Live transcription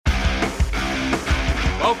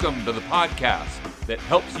Welcome to the podcast that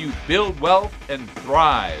helps you build wealth and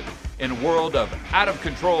thrive in a world of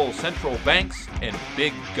out-of-control central banks and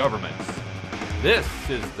big governments. This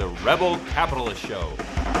is the Rebel Capitalist Show.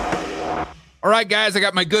 All right, guys, I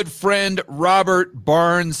got my good friend Robert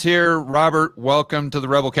Barnes here. Robert, welcome to the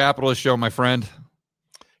Rebel Capitalist Show, my friend.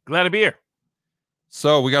 Glad to be here.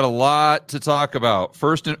 So we got a lot to talk about.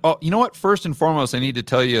 First and foremost, I need to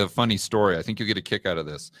tell you a funny story. I think you'll get a kick out of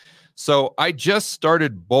this. So I just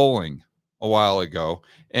started bowling a while ago,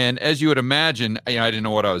 and as you would imagine, I didn't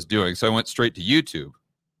know what I was doing, so I went straight to YouTube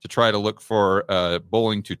to try to look for a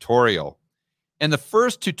bowling tutorial. And the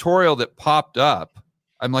first tutorial that popped up,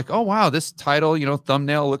 I'm like, oh, wow, this title,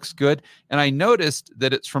 thumbnail looks good. And I noticed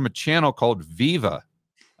that it's from a channel called Viva.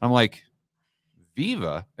 I'm like,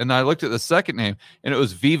 Viva? And I looked at the second name, and it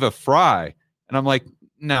was Viva Fry. And I'm like,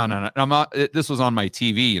 no. I'm not. This was on my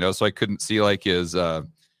TV, so I couldn't see like his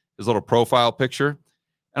little profile picture.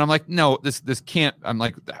 And I'm like, no, this can't. I'm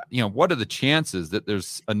like, what are the chances that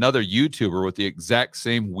there's another YouTuber with the exact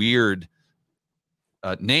same weird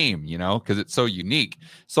name, because it's so unique.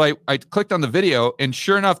 So I clicked on the video, and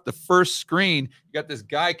sure enough, the first screen, you got this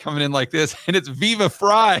guy coming in like this, and it's Viva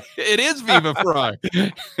Fry. It is Viva Fry.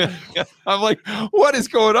 I'm like, what is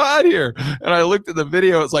going on here? And I looked at the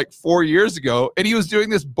video, it's like 4 years ago, and he was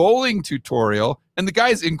doing this bowling tutorial, and the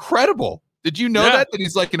guy's incredible. Did you know that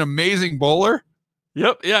he's like an amazing bowler?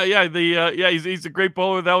 Yep. Yeah. He's a great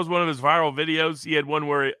bowler. That was one of his viral videos. He had one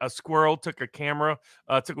where a squirrel took a camera,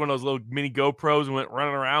 took one of those little mini GoPros and went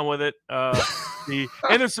running around with it. And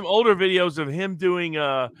there's some older videos of him doing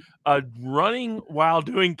running while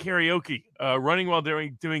doing karaoke, running while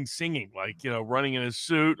doing singing, like running in his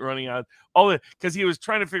suit, running out all that, because he was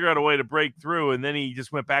trying to figure out a way to break through, and then he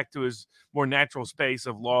just went back to his more natural space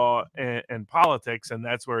of law and politics, and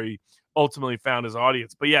that's where he ultimately found his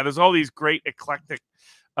audience. But yeah, there's all these great eclectic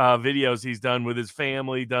videos he's done with his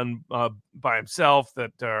family, done by himself,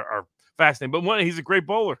 that are fascinating. But he's a great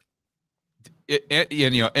bowler. It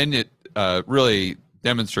really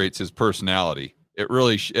demonstrates his personality. It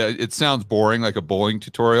really it sounds boring, like a bowling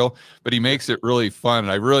tutorial, but he makes it really fun,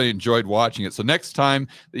 and I really enjoyed watching it. So next time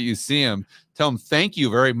that you see him, tell him thank you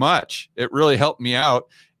very much. It really helped me out.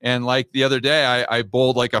 And like the other day, I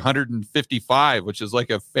bowled like 155, which is like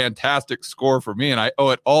a fantastic score for me, and I owe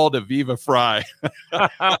it all to Viva Fry.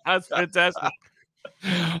 That's fantastic.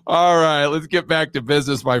 All right, let's get back to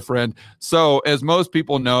business, my friend. So as most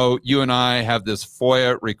people know, you and I have this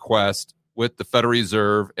FOIA request with the Federal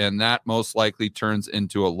Reserve, and that most likely turns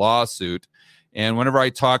into a lawsuit. And whenever I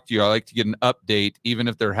talk to you, I like to get an update, even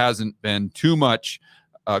if there hasn't been too much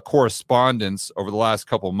correspondence over the last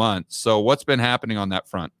couple months. So what's been happening on that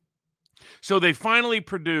front? So they finally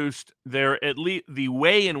produced the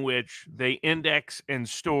way in which they index and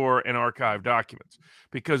store and archive documents,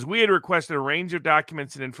 because we had requested a range of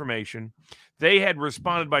documents and information. They had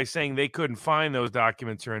responded by saying they couldn't find those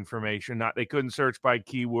documents or information. They couldn't search by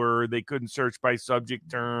keyword. They couldn't search by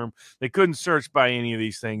subject term. They couldn't search by any of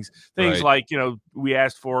these things. Things like, we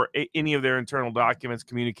asked for any of their internal documents,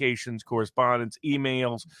 communications, correspondence,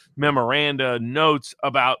 emails, memoranda, notes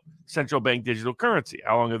about central bank digital currency.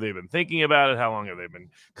 How long have they been thinking about it? How long have they been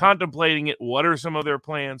contemplating it? What are some of their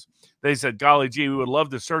plans? They said, golly gee, we would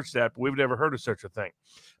love to search that, but we've never heard of such a thing.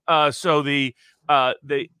 So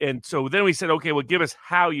then we said, okay, well, give us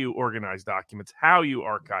how you organize documents, how you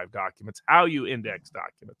archive documents, how you index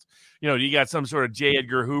documents. You got some sort of J.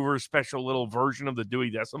 Edgar Hoover special little version of the Dewey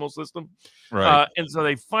Decimal System. Right. And so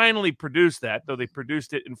they finally produced that, though they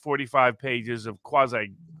produced it in 45 pages of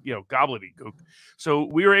quasi, gobbledygook. So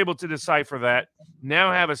we were able to decipher that,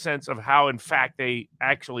 now have a sense of how, in fact, they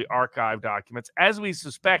actually archive documents. As we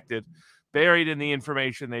suspected, buried in the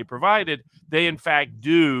information they provided, they, in fact,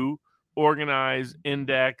 do organize,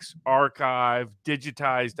 index, archive,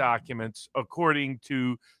 digitize documents according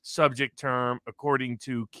to subject term, according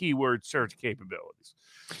to keyword search capabilities.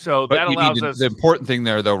 So that allows us. The important thing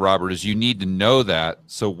there, though, Robert, is you need to know that.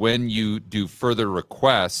 So when you do further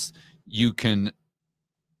requests, you can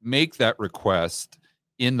make that request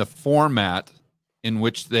in the format in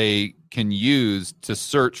which they can use to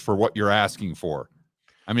search for what you're asking for.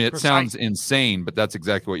 I mean, it sounds insane, but that's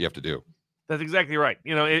exactly what you have to do. That's exactly right.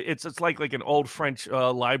 It's like an old French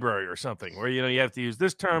library or something where, you have to use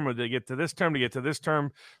this term or they get to this term to get to this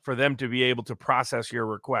term for them to be able to process your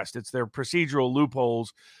request. It's their procedural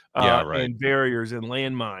loopholes and barriers and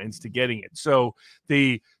landmines to getting it. So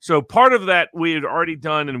part of that we had already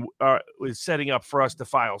done and was setting up for us to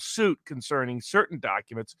file suit concerning certain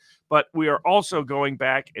documents, but we are also going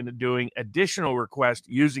back and doing additional requests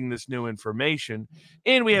using this new information,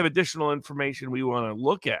 and we have additional information we want to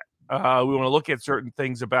look at. We want to look at certain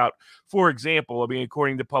things about, for example, I mean,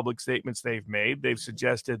 according to public statements they've made, they've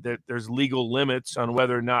suggested that there's legal limits on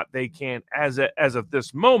whether or not they can, as of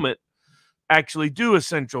this moment, actually do a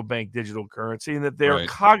central bank digital currency, and that they're Right.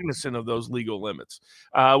 cognizant of those legal limits.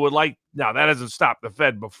 Now that hasn't stopped the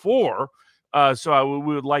Fed before. So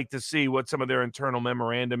we would like to see what some of their internal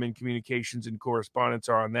memorandum and communications and correspondence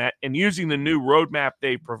are on that. And using the new roadmap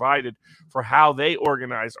they provided for how they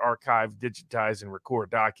organize, archive, digitize, and record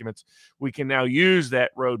documents, we can now use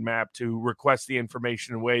that roadmap to request the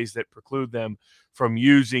information in ways that preclude them from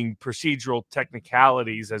using procedural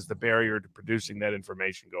technicalities as the barrier to producing that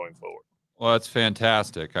information going forward. Well, that's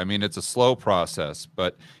fantastic. I mean, it's a slow process,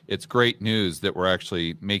 but it's great news that we're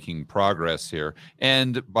actually making progress here.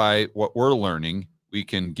 And by what we're learning, we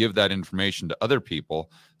can give that information to other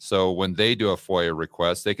people. So when they do a FOIA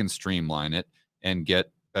request, they can streamline it and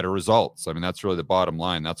get better results. I mean, that's really the bottom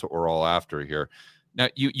line. That's what we're all after here. Now,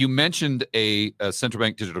 you mentioned a central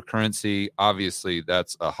bank digital currency. Obviously,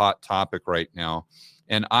 that's a hot topic right now.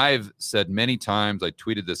 And I've said many times, I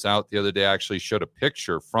tweeted this out the other day, I actually showed a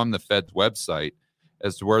picture from the Fed's website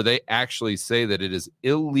as to where they actually say that it is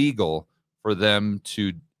illegal for them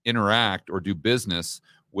to interact or do business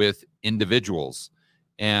with individuals.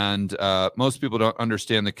 And most people don't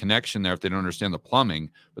understand the connection there if they don't understand the plumbing.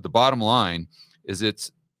 But the bottom line is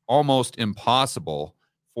it's almost impossible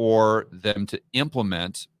for them to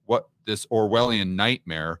implement what this Orwellian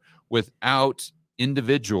nightmare without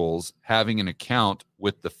individuals having an account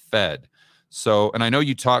with the Fed. So, and I know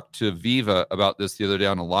you talked to Viva about this the other day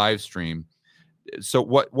on a live stream. So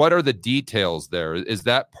what are the details there? Is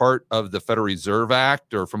that part of the Federal Reserve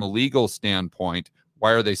Act, or from a legal standpoint,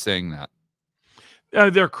 why are they saying that?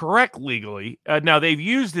 They're correct legally. Now, they've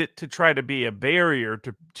used it to try to be a barrier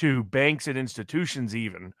to banks and institutions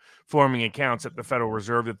even forming accounts at the Federal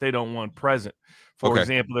Reserve that they don't want present. For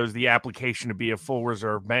example, there's the application to be a full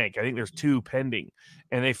reserve bank. I think there's 2 pending,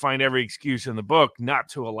 and they find every excuse in the book not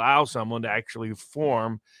to allow someone to actually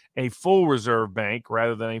form a full reserve bank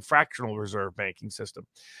rather than a fractional reserve banking system.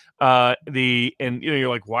 You're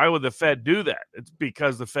like, why would the Fed do that? It's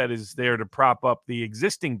because the Fed is there to prop up the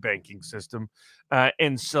existing banking system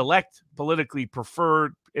and select politically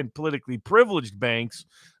preferred and politically privileged banks,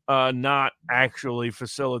 not actually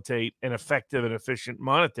facilitate an effective and efficient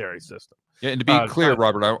monetary system. Yeah, and to be clear,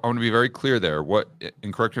 Robert, I want to be very clear there.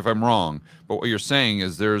 And correct me if I'm wrong, but what you're saying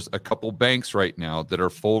is there's a couple banks right now that are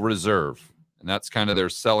full reserve, and that's kind of their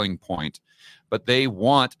selling point. But they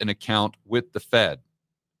want an account with the Fed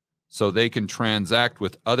so they can transact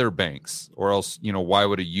with other banks, or else, why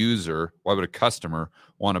would a customer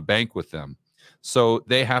want to bank with them? So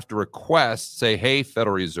they have to request, say, hey,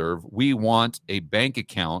 Federal Reserve, we want a bank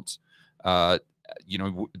account.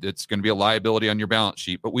 It's going to be a liability on your balance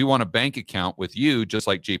sheet, but we want a bank account with you, just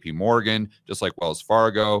like JP Morgan, just like Wells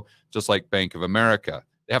Fargo, just like Bank of America.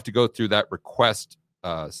 They have to go through that request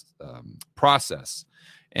process.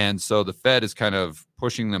 And so the Fed is kind of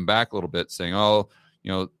pushing them back a little bit, saying,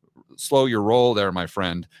 slow your roll there, my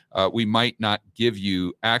friend. We might not give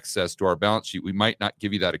you access to our balance sheet. We might not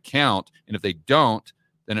give you that account. And if they don't,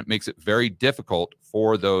 then it makes it very difficult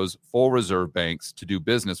for those full reserve banks to do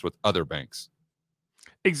business with other banks.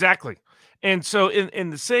 Exactly. And so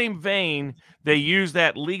in the same vein, they use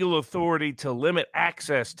that legal authority to limit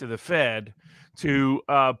access to the Fed to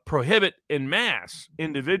prohibit en masse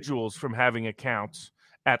individuals from having accounts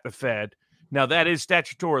at the Fed. Now, that is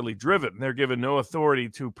statutorily driven. They're given no authority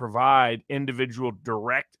to provide individual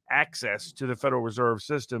direct access to the Federal Reserve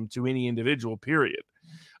System to any individual, period.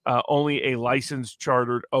 Only a licensed,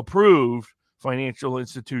 chartered, approved financial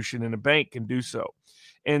institution and a bank can do so.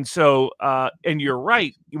 And so, and you're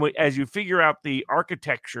right, as you figure out the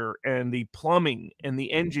architecture and the plumbing and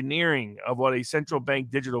the engineering of what a central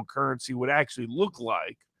bank digital currency would actually look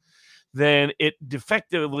like, then it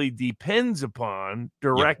defectively depends upon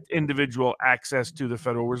direct individual access to the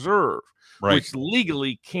Federal Reserve, which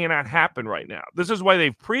legally cannot happen right now. This is why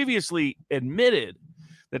they've previously admitted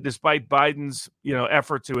that despite Biden's,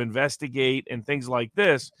 effort to investigate and things like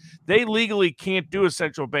this, they legally can't do a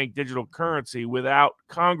central bank digital currency without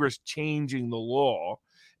Congress changing the law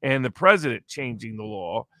and the president changing the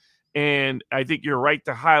law. And I think you're right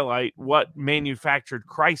to highlight what manufactured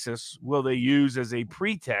crisis will they use as a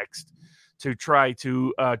pretext to try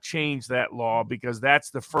to change that law, because that's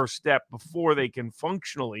the first step before they can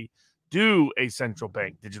functionally do a central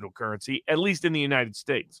bank digital currency, at least in the United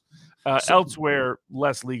States. Elsewhere,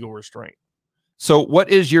 less legal restraint. So what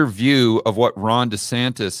is your view of what Ron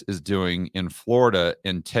DeSantis is doing in Florida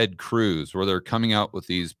and Ted Cruz, where they're coming out with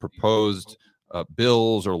these proposed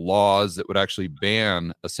bills or laws that would actually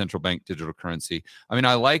ban a central bank digital currency. I mean,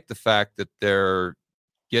 I like the fact that they're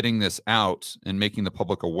getting this out and making the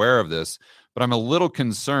public aware of this, but I'm a little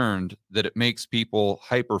concerned that it makes people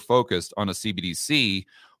hyper-focused on a CBDC,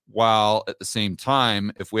 while at the same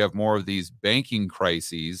time, if we have more of these banking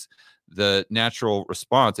crises, the natural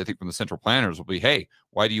response, I think, from the central planners will be, hey,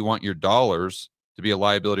 why do you want your dollars to be a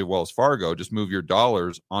liability of Wells Fargo? Just move your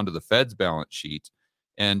dollars onto the Fed's balance sheet.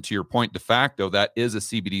 And to your point, de facto, that is a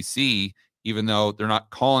CBDC, even though they're not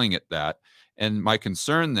calling it that. And my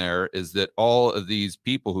concern there is that all of these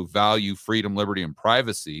people who value freedom, liberty, and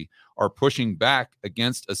privacy are pushing back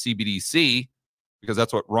against a CBDC, because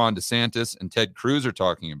that's what Ron DeSantis and Ted Cruz are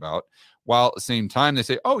talking about. While at the same time, they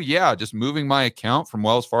say, oh, yeah, just moving my account from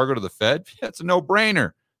Wells Fargo to the Fed, yeah, it's a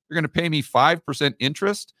no-brainer. You're going to pay me 5%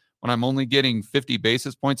 interest when I'm only getting 50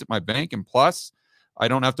 basis points at my bank. And plus, I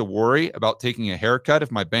don't have to worry about taking a haircut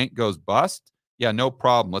if my bank goes bust. Yeah, no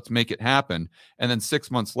problem. Let's make it happen. And then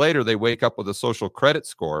 6 months later, they wake up with a social credit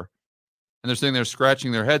score, and they're sitting there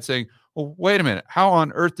scratching their head saying, well, wait a minute. How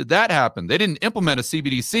on earth did that happen? They didn't implement a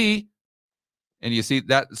CBDC. And you see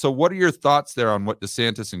that. So what are your thoughts there on what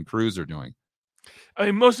DeSantis and Cruz are doing? I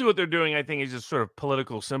mean, mostly what they're doing, I think, is just sort of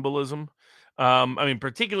political symbolism. I mean,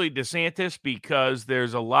 particularly DeSantis, because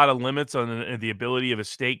there's a lot of limits on the ability of a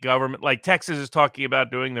state government. Like Texas is talking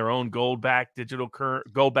about doing their own gold-backed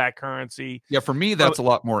gold-backed currency. Yeah, for me, that's a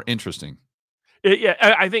lot more interesting.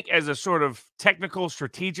 I think as a sort of technical,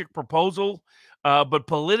 strategic proposal, but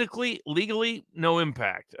politically, legally, no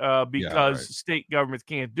impact because state governments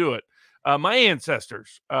can't do it. My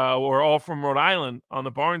ancestors were all from Rhode Island on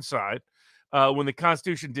the Barnes side. When the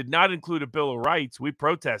Constitution did not include a Bill of Rights, we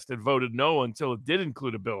protested, voted no until it did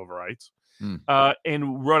include a Bill of Rights.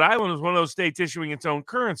 And Rhode Island was one of those states issuing its own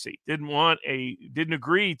currency. Didn't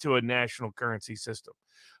agree to a national currency system.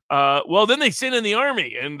 Well, then they sent in the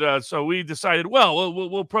army, and so we decided,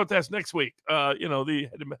 we'll protest next week. They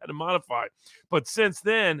had to modify. But since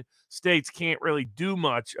then, states can't really do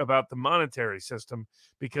much about the monetary system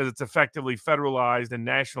because it's effectively federalized and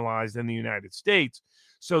nationalized in the United States.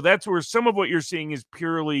 So that's where some of what you're seeing is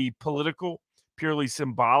purely political, purely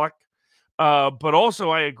symbolic. But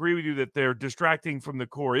also, I agree with you that they're distracting from the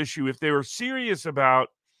core issue. If they were serious about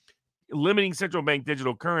limiting central bank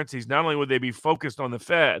digital currencies, not only would they be focused on the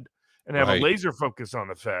Fed and have a laser focus on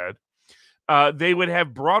the Fed, they would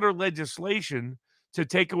have broader legislation to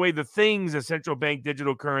take away the things a central bank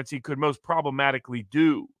digital currency could most problematically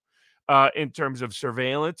do in terms of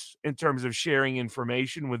surveillance, in terms of sharing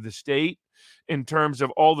information with the state, in terms of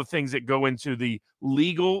all the things that go into the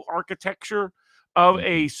legal architecture of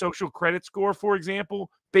a social credit score, for example.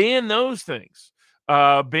 Ban those things.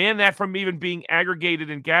 Ban that from even being aggregated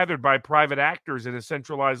and gathered by private actors in a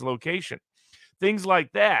centralized location. Things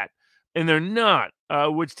like that. And they're not,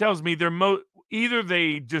 which tells me either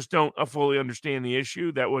they just don't fully understand the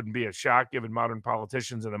issue. That wouldn't be a shock given modern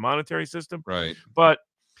politicians and the monetary system. Right. But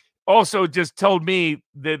also just told me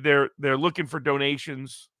that they're looking for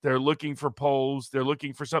donations. They're looking for polls. They're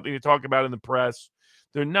looking for something to talk about in the press.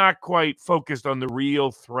 They're not quite focused on the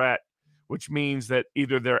real threat, which means that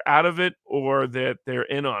either they're out of it or that they're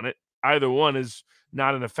in on it. Either one is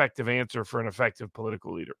not an effective answer for an effective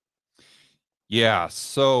political leader. Yeah.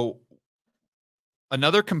 So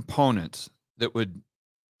another component that would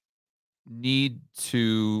need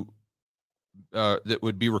to, that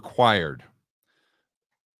would be required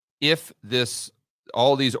if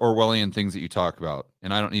all these Orwellian things that you talk about,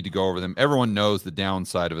 and I don't need to go over them. Everyone knows the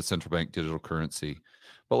downside of a central bank digital currency,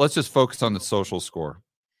 but let's just focus on the social score.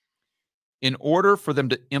 In order for them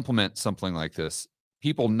to implement something like this,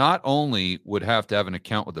 people not only would have to have an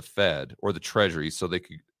account with the Fed or the Treasury so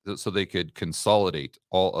they could consolidate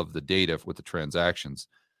all of the data with the transactions,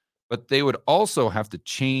 but they would also have to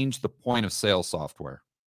change the point of sale software.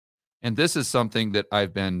 And this is something that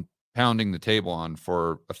I've been pounding the table on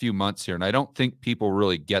for a few months here, and I don't think people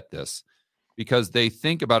really get this, because they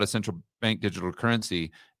think about a central bank digital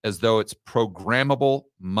currency as though it's programmable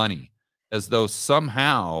money, as though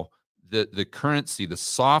somehow the currency, the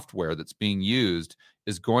software that's being used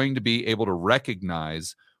is going to be able to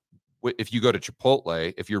recognize if you go to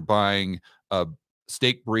Chipotle, if you're buying a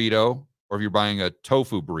steak burrito or if you're buying a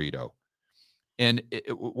tofu burrito. And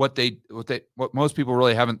what most people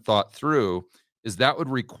really haven't thought through is that would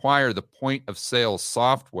require the point of sale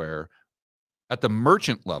software at the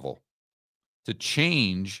merchant level to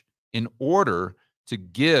change in order to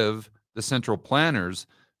give the central planners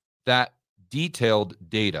that detailed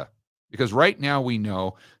data. Because right now we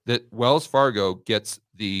know that Wells Fargo gets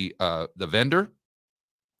the vendor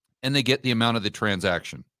and they get the amount of the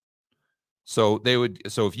transaction. So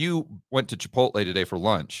if you went to Chipotle today for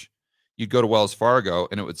lunch, you'd go to Wells Fargo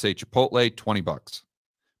and it would say Chipotle, $20,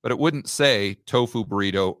 but it wouldn't say tofu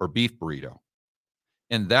burrito or beef burrito.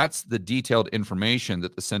 And that's the detailed information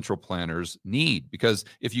that the central planners need, because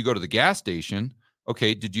if you go to the gas station,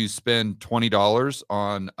 okay, did you spend $20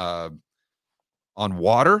 on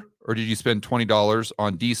water, or did you spend $20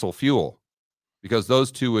 on diesel fuel? Because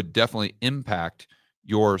those two would definitely impact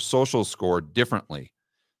your social score differently.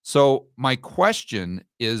 So my question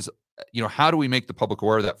is, how do we make the public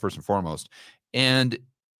aware of that first and foremost? And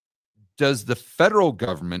does the federal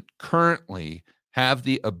government currently have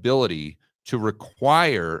the ability to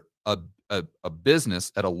require a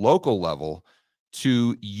business at a local level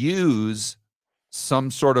to use some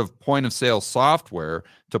sort of point of sale software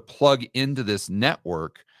to plug into this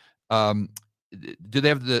network? Do they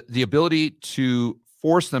have the ability to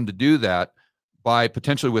force them to do that by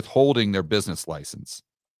potentially withholding their business license?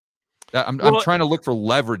 I'm trying to look for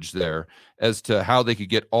leverage there as to how they could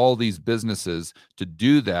get all these businesses to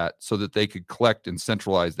do that so that they could collect and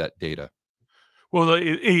centralize that data. Well,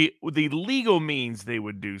 the legal means they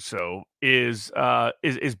would do so is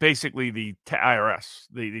basically the IRS,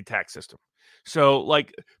 the tax system. So,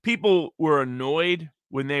 like, people were annoyed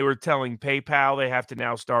when they were telling PayPal they have to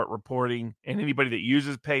now start reporting, and anybody that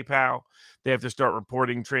uses PayPal, they have to start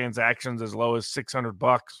reporting transactions as low as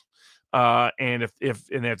 $600. And if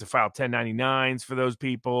they have to file 1099s for those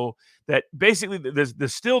people. That basically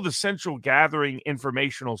there's still the central gathering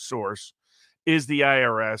informational source is the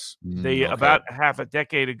IRS. They about half a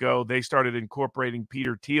decade ago, they started incorporating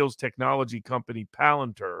Peter Thiel's technology company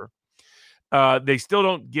Palantir. They still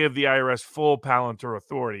don't give the IRS full Palantir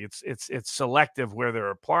authority. It's selective where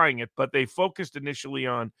they're applying it, but they focused initially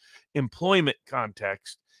on employment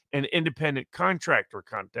context and independent contractor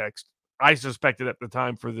context. I suspected at the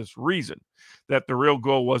time for this reason, that the real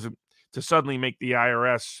goal wasn't to suddenly make the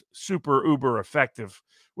IRS super uber effective,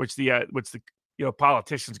 which the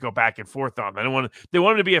politicians go back and forth on. They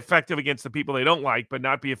want to be effective against the people they don't like, but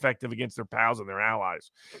not be effective against their pals and their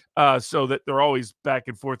allies. So that they're always back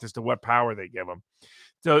and forth as to what power they give them.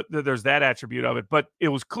 So there's that attribute of it. But it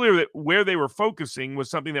was clear that where they were focusing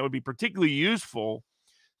was something that would be particularly useful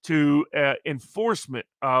to enforcement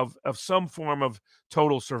of some form of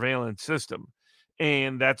total surveillance system.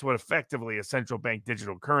 And that's what effectively a central bank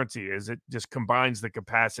digital currency is. It just combines the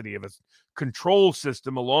capacity of a control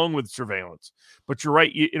system along with surveillance. But you're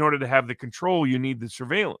right, in order to have the control, you need the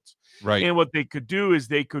surveillance. Right. And what they could do is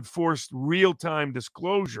they could force real-time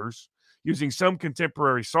disclosures using some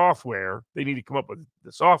contemporary software. They need to come up with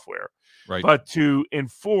the software, right? But to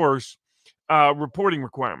enforce reporting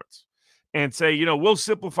requirements. And say, we'll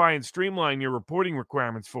simplify and streamline your reporting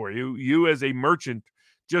requirements for you. You as a merchant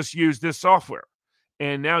just use this software.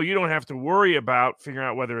 And now you don't have to worry about figuring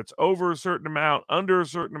out whether it's over a certain amount, under a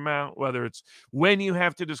certain amount, whether it's when you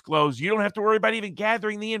have to disclose. You don't have to worry about even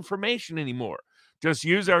gathering the information anymore. Just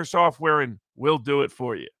use our software and we'll do it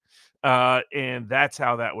for you. And that's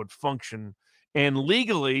how that would function. And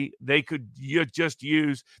legally, they could just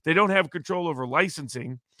use, they don't have control over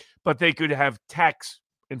licensing, but they could have tax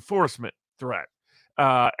enforcement threat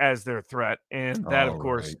as their threat, and that of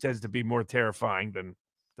course tends to be more terrifying than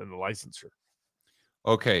the licensure.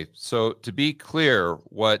 Okay, so to be clear,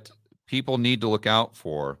 what people need to look out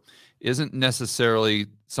for isn't necessarily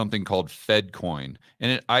something called FedCoin,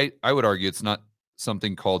 and I would argue it's not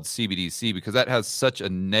something called CBDC, because that has such a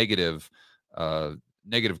negative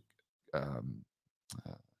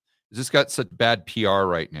it's just got such bad PR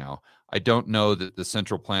right now. I don't know that the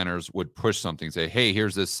central planners would push something, say, hey,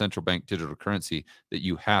 here's this central bank digital currency that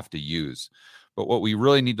you have to use. But what we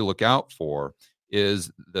really need to look out for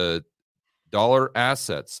is the dollar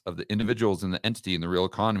assets of the individuals and the entity in the real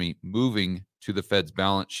economy moving to the Fed's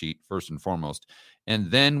balance sheet first and foremost.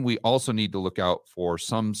 And then we also need to look out for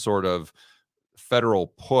some sort of federal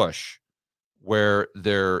push where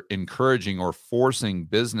they're encouraging or forcing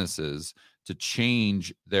businesses to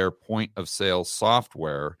change their point of sale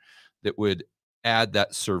software that would add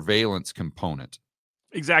that surveillance component.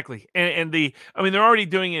 Exactly. And they're already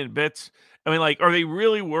doing it in bits. Are they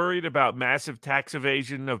really worried about massive tax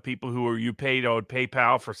evasion of people who owed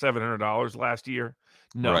PayPal for $700 last year?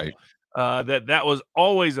 No. Right. That was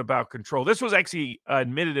always about control. This was actually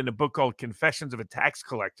admitted in a book called Confessions of a Tax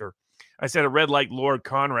Collector. I said, I read like Lord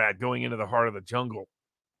Conrad going into the heart of the jungle.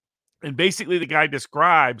 And basically the guy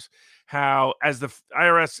describes how, as the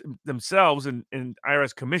IRS themselves and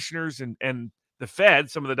IRS commissioners and the Fed,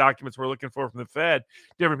 some of the documents we're looking for from the Fed,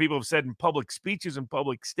 different people have said in public speeches and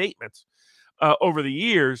public statements over the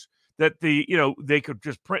years that they could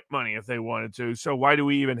just print money if they wanted to. So why do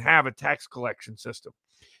we even have a tax collection system?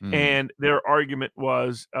 And their argument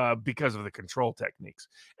was because of the control techniques.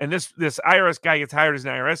 And this IRS guy gets hired as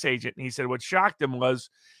an IRS agent, and he said what shocked him was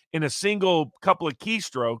in a single couple of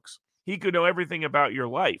keystrokes, he could know everything about your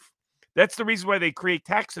life. That's the reason why they create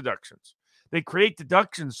tax deductions. They create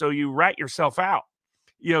deductions so you rat yourself out.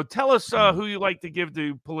 Tell us who you like to give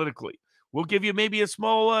to politically. We'll give you maybe a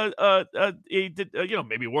small, maybe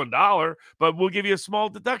 $1, but we'll give you a small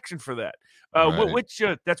deduction for that.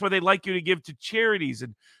 That's why they like you to give to charities.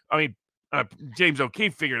 And I mean, James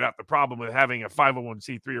O'Keefe figured out the problem with having a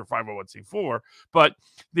 501c3 or 501c4. But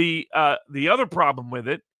the other problem with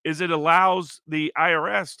it is it allows the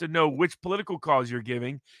IRS to know which political cause you're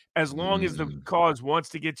giving, as long as the cause wants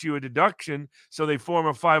to get you a deduction. So they form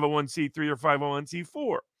a 501c3 or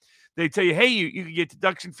 501c4. They tell you, hey, you can get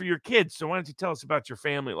deduction for your kids. So why don't you tell us about your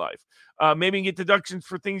family life? Maybe you can get deductions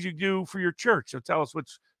for things you do for your church. So tell us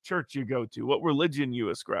which church you go to, what religion you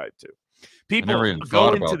ascribe to. People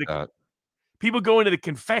go into the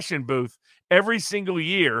confession booth every single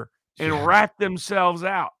year and rat themselves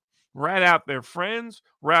out. Rat out their friends,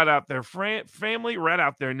 rat out their family, rat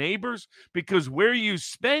out their neighbors, because where you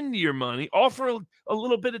spend your money, offer a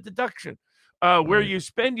little bit of deduction. Where you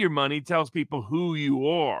spend your money tells people who you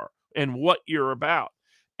are and what you're about.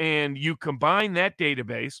 And you combine that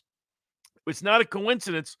database. It's not a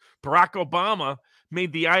coincidence Barack Obama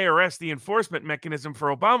made the IRS the enforcement mechanism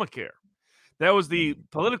for Obamacare. That was the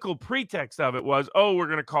political pretext of it was, we're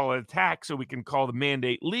going to call it a tax so we can call the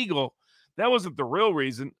mandate legal. That wasn't the real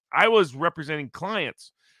reason. I was representing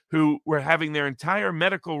clients who were having their entire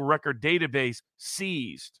medical record database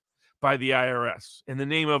seized by the IRS in the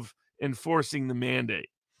name of enforcing the mandate.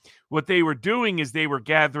 What they were doing is they were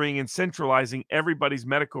gathering and centralizing everybody's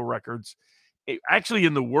medical records, actually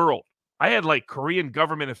in the world. I had like Korean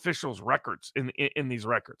government officials' records in these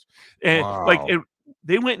records, and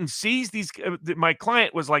they went and seized these. My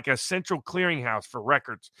client was like a central clearinghouse for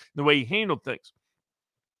records, the way he handled things.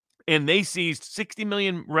 And they seized 60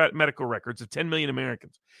 million medical records of 10 million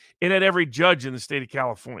Americans. It had every judge in the state of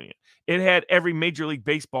California. It had every Major League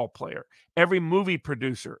Baseball player, every movie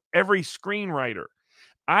producer, every screenwriter.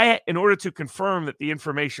 In order to confirm that the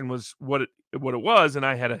information was what it was, and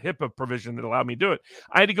I had a HIPAA provision that allowed me to do it,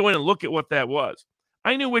 I had to go in and look at what that was.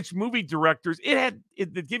 I knew which movie directors to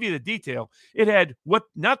give you the detail. It had what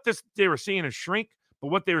not just they were seeing a shrink, but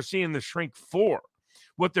what they were seeing the shrink for.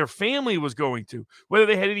 What their family was going to, whether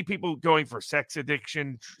they had any people going for sex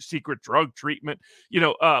addiction, secret drug treatment,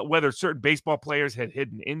 whether certain baseball players had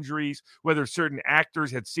hidden injuries, whether certain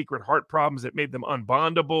actors had secret heart problems that made them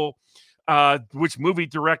unbondable, which movie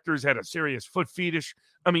directors had a serious foot fetish.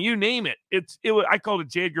 I mean, you name it. I called it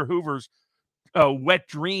J. Edgar Hoover's wet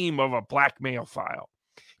dream of a blackmail file.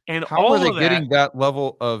 And how were they getting that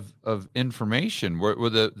level of information? Were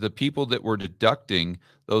the people that were deducting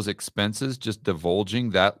those expenses just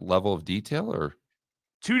divulging that level of detail? Or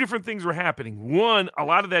two different things were happening. One, a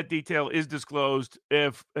lot of that detail is disclosed.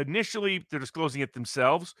 If initially they're disclosing it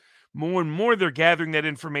themselves, more and more they're gathering that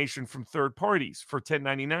information from third parties for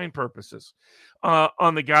 1099 purposes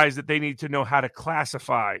on the guys that they need to know how to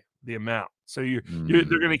classify the amount. So they're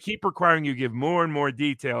going to keep requiring you give more and more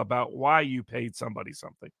detail about why you paid somebody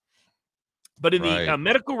something. But in the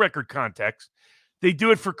medical record context, they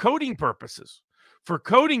do it for coding purposes. For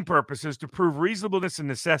coding purposes, to prove reasonableness and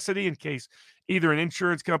necessity in case either an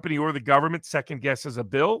insurance company or the government second guesses a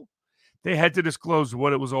bill, they had to disclose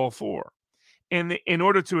what it was all for. And in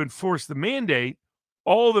order to enforce the mandate,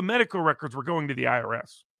 all the medical records were going to the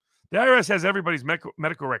IRS. The IRS has everybody's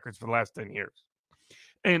medical records for the last 10 years.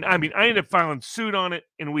 And I mean, I ended up filing suit on it,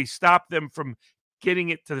 and we stopped them from getting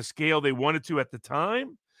it to the scale they wanted to at the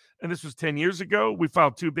time. And this was 10 years ago. We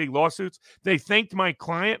filed 2 big lawsuits. They thanked my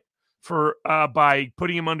client for by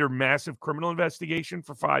putting him under massive criminal investigation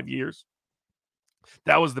for 5 years.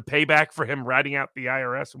 That was the payback for him ratting out the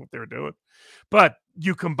IRS and what they were doing. But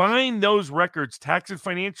you combine those records, tax and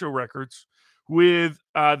financial records, with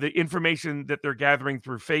the information that they're gathering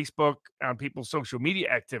through Facebook on people's social media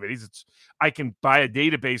activities. I can buy a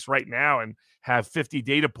database right now and have 50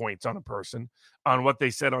 data points on a person, on what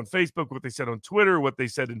they said on Facebook, what they said on Twitter, what they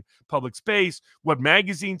said in public space, what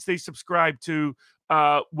magazines they subscribe to,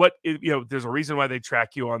 there's a reason why they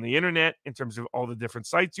track you on the internet in terms of all the different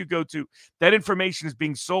sites you go to. That information is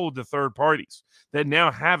being sold to third parties that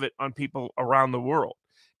now have it on people around the world.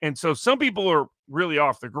 And so some people are really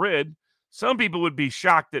off the grid. Some people would be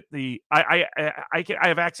shocked that I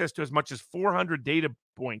have access to as much as 400 data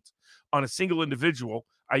points on a single individual.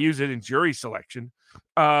 I use it in jury selection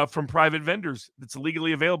from private vendors that's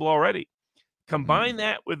legally available already. Combine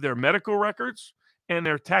that with their medical records and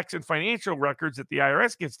their tax and financial records that the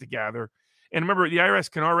IRS gets to gather, And remember, the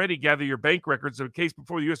IRS can already gather your bank records. There's a case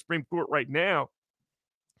before the U.S. Supreme Court right now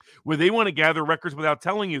where they want to gather records without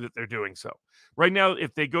telling you that they're doing so. Right now,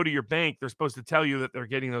 if they go to your bank, they're supposed to tell you that they're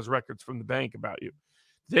getting those records from the bank about you.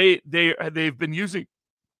 They've been using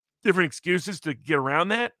different excuses to get around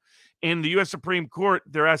that. In the U.S. Supreme Court,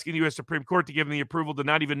 they're asking the U.S. Supreme Court to give them the approval to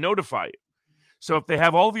not even notify you. So if they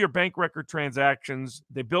have all of your bank record transactions,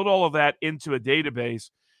 they build all of that into a database,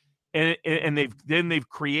 and they've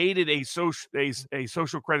created a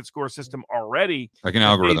social credit score system already, like an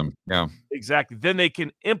algorithm. Yeah, exactly. Then they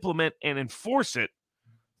can implement and enforce it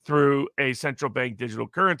through a central bank digital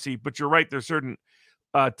currency. But you're right, there's certain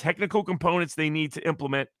technical components they need to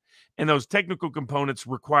implement, and those technical components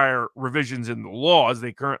require revisions in the law as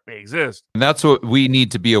they currently exist. and that's what we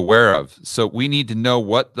need to be aware of. So we need to know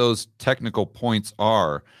what those technical points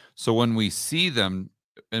are. So when we see them,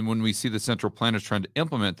 and when we see the central planners trying to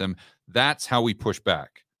implement them, that's how we push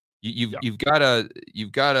back. You've got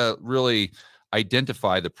to really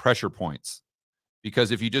identify the pressure points,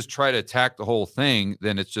 because if you just try to attack the whole thing,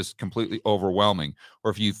 then it's just completely overwhelming.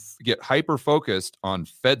 Or if you get hyper focused on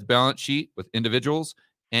Fed's balance sheet with individuals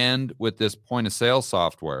and with this point of sale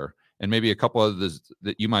software, and maybe a couple others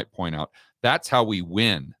that you might point out, that's how we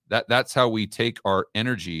win. That's how we take our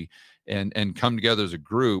energy and come together as a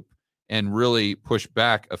group and really push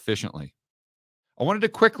back efficiently. I wanted to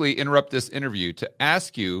quickly interrupt this interview to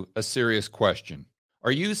ask you a serious question.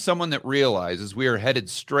 Are you someone that realizes we are headed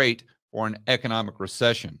straight for an economic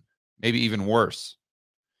recession, maybe even worse?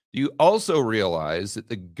 Do you also realize that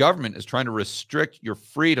the government is trying to restrict your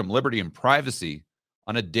freedom, liberty, and privacy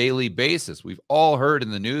on a daily basis? We've all heard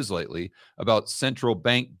in the news lately about central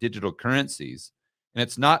bank digital currencies, and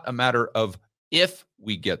it's not a matter of if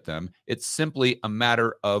we get them, it's simply a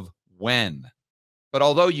matter of when. But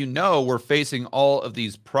although you know we're facing all of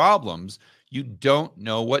these problems, you don't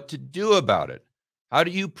know what to do about it. How do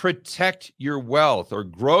you protect your wealth or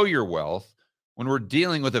grow your wealth when we're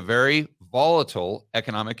dealing with a very volatile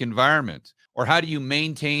economic environment? Or how do you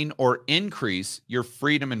maintain or increase your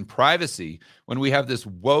freedom and privacy when we have this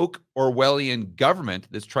woke Orwellian government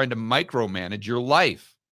that's trying to micromanage your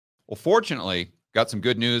life? Well, fortunately, got some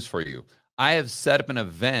good news for you. I have set up an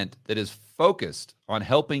event that is focused on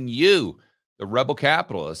helping you, the rebel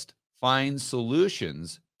capitalist, find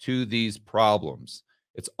solutions to these problems.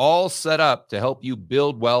 It's all set up to help you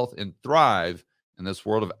build wealth and thrive in this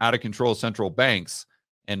world of out of control central banks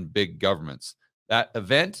and big governments. That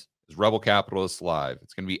event is Rebel Capitalists Live.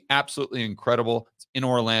 It's going to be absolutely incredible. It's in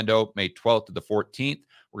Orlando, May 12th to the 14th.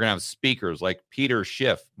 We're going to have speakers like Peter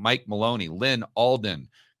Schiff, Mike Maloney, Lynn Alden,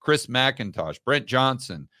 Chris McIntosh, Brent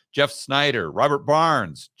Johnson, Jeff Snyder, Robert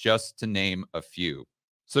Barnes, just to name a few.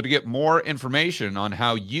 So to get more information on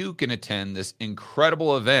how you can attend this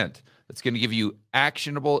incredible event that's going to give you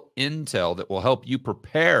actionable intel that will help you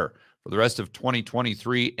prepare for the rest of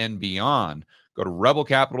 2023 and beyond, go to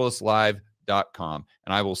rebelcapitalistlive.com,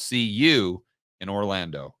 and I will see you in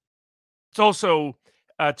Orlando. It's also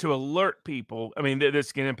to alert people. I mean,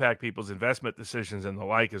 this can impact people's investment decisions and the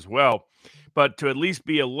like as well, but to at least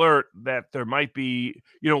be alert that there might be,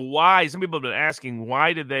 why some people have been asking,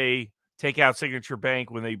 why did they take out Signature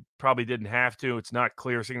Bank when they probably didn't have to? It's not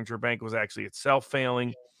clear Signature Bank was actually itself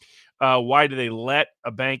failing. Why do they let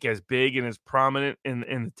a bank as big and as prominent in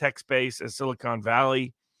the tech space as Silicon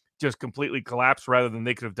Valley just completely collapse rather than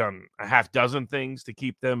they could have done a half dozen things to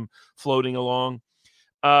keep them floating along?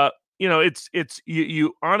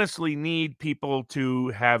 You honestly need people to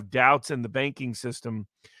have doubts in the banking system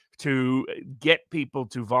to get people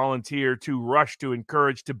to volunteer, to rush, to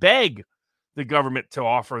encourage, to beg the government to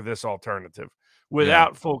offer this alternative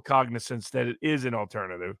without full cognizance that it is an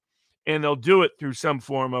alternative. And they'll do it through some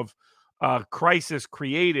form of crisis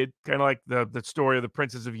created, kind of like the story of the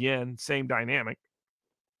Princes of Yen, same dynamic.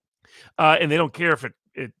 And they don't care if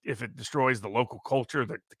it destroys the local culture,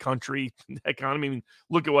 the country, the economy. I mean,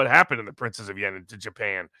 look at what happened in the Princes of Yen to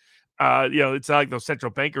Japan. It's not like those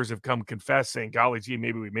central bankers have come confess saying, golly, gee,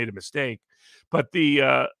 maybe we made a mistake. But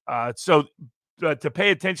to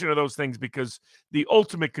pay attention to those things, because the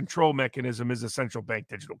ultimate control mechanism is a central bank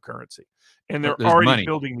digital currency. And they're already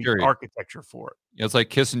building the architecture for it. It's like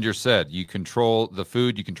Kissinger said, you control the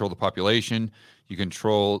food, you control the population, you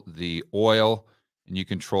control the oil, and you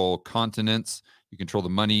control continents, you control the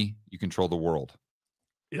money, you control the world.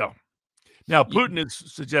 Yeah. Now, Putin is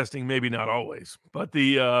suggesting maybe not always, but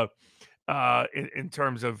in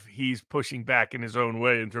terms of he's pushing back in his own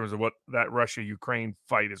way in terms of what that Russia-Ukraine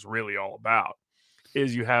fight is really all about,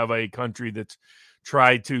 is you have a country that's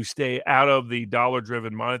tried to stay out of the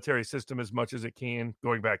dollar-driven monetary system as much as it can,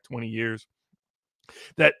 going back 20 years.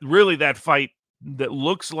 That fight that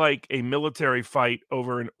looks like a military fight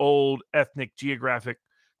over an old ethnic geographic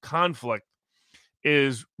conflict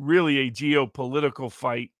is really a geopolitical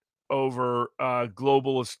fight over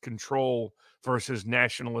globalist control versus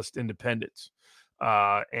nationalist independence.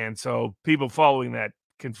 And so people following that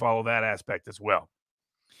can follow that aspect as well.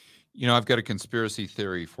 I've got a conspiracy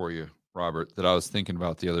theory for you, Robert, that I was thinking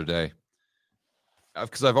about the other day.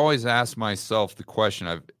 Because I've always asked myself the question,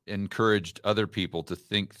 I've encouraged other people to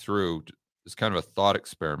think through as kind of a thought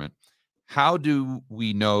experiment. How do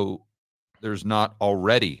we know there's not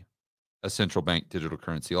already a central bank digital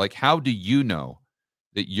currency? Like, how do you know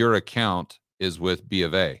that your account is with B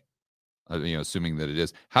of A? Assuming that it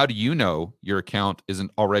is. How do you know your account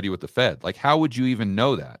isn't already with the Fed? Like, how would you even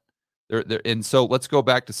know that? And so let's go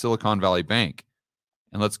back to Silicon Valley Bank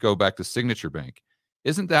and let's go back to Signature Bank.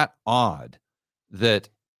 Isn't that odd that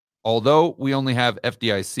although we only have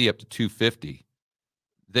FDIC up to 250,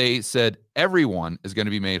 they said everyone is going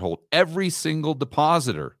to be made whole. Every single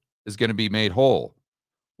depositor is going to be made whole.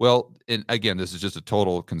 Well, and again, this is just a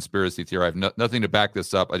total conspiracy theory. I have nothing to back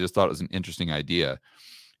this up. I just thought it was an interesting idea.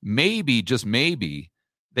 Maybe, just maybe,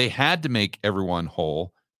 they had to make everyone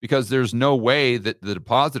whole because there's no way that the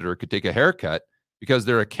depositor could take a haircut because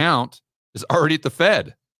their account is already at the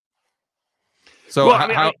Fed. So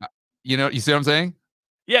well, you see what I'm saying?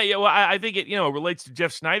 Yeah. Well, I think it, relates to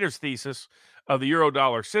Jeff Snyder's thesis of the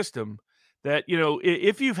Eurodollar system that,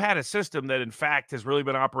 if you've had a system that in fact has really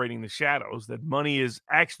been operating in the shadows, that money is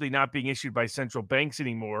actually not being issued by central banks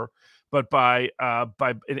anymore, but by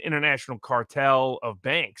an international cartel of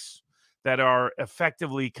banks that are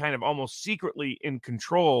effectively kind of almost secretly in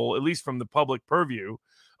control, at least from the public purview,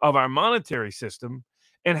 of our monetary system.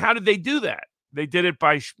 And how did they do that? They did it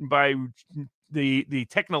by the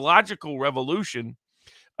technological revolution,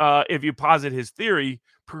 if you posit his theory,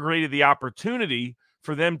 created the opportunity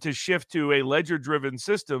for them to shift to a ledger-driven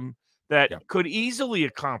system that could easily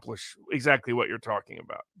accomplish exactly what you're talking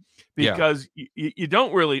about. Because you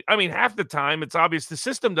don't really, half the time it's obvious the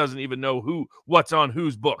system doesn't even know what's on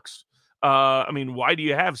whose books. Why do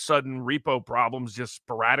you have sudden repo problems just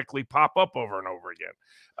sporadically pop up over and over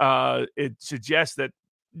again? It suggests that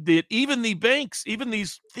even the banks, even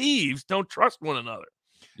these thieves, don't trust one another.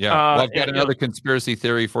 Yeah, well, I've got another conspiracy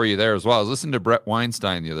theory for you there as well. I was listening to Brett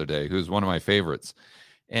Weinstein the other day, who's one of my favorites,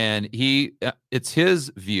 and it's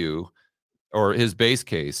his view or his base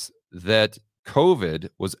case that COVID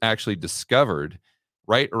was actually discovered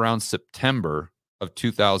right around September of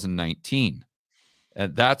 2019.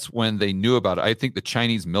 And that's when they knew about it. I think the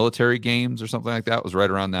Chinese military games or something like that was right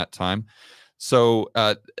around that time. So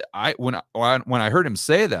when I heard him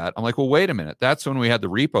say that, I'm like, well, wait a minute. That's when we had the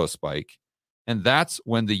repo spike. And that's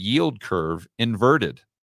when the yield curve inverted.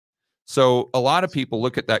 So a lot of people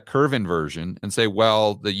look at that curve inversion and say,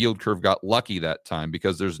 well, the yield curve got lucky that time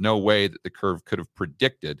because there's no way that the curve could have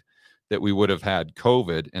predicted that we would have had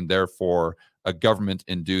COVID and therefore a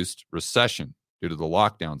government-induced recession due to the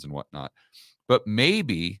lockdowns and whatnot. But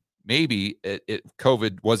maybe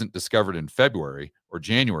COVID wasn't discovered in February or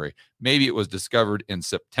January. Maybe it was discovered in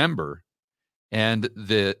September. And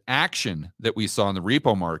the action that we saw in the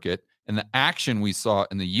repo market and the action we saw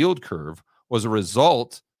in the yield curve was a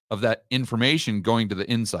result of that information going to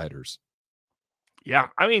the insiders. Yeah.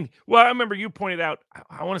 I remember you pointed out,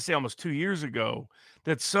 I want to say almost 2 years ago,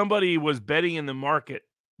 that somebody was betting in the market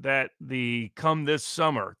that come this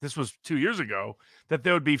summer, this was 2 years ago, that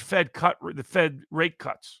there would be the Fed rate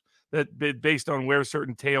cuts that based on where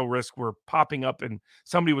certain tail risks were popping up, and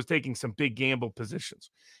somebody was taking some big gamble positions.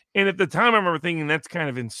 And at the time, I remember thinking that's kind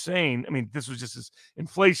of insane. This was just as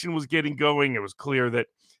inflation was getting going. It was clear that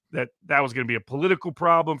was going to be a political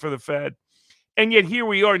problem for the Fed. And yet here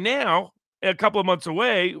we are now, a couple of months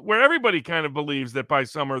away, where everybody kind of believes that by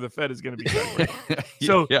summer the Fed is going to be cutting.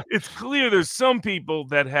 So it's clear there's some people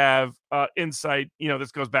that have insight.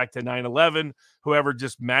 This goes back to 9/11. Whoever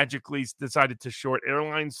just magically decided to short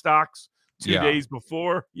airline stocks 2 days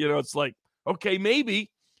before. It's like, okay, maybe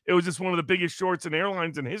it was just one of the biggest shorts in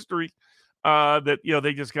airlines in history. That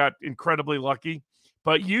they just got incredibly lucky.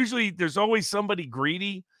 But usually there's always somebody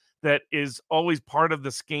greedy that is always part of the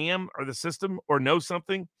scam or the system or knows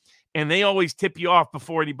something. And they always tip you off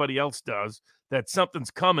before anybody else does that something's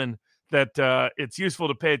coming, that it's useful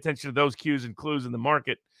to pay attention to those cues and clues in the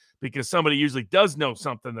market because somebody usually does know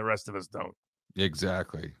something the rest of us don't.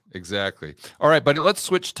 Exactly. All right, but let's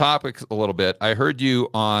switch topics a little bit. I heard you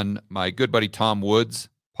on my good buddy Tom Wood's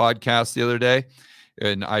podcast the other day,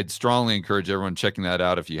 and I'd strongly encourage everyone checking that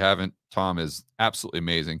out if you haven't. Tom is absolutely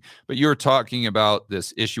amazing. But you were talking about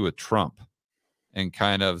this issue with Trump and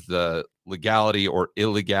kind of the legality or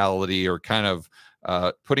illegality or kind of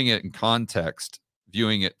putting it in context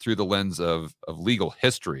viewing it through the lens of legal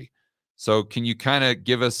history. So can you kind of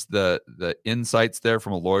give us the insights there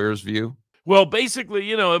from a lawyer's view? Well,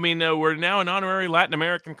 basically, we're now an honorary Latin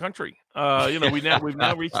American country. We've now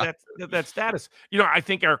reached that status. I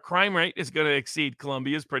think our crime rate is going to exceed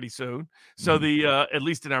Colombia's pretty soon. So at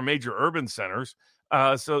least in our major urban centers.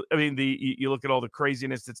 You look at all the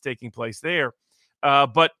craziness that's taking place there.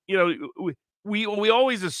 But we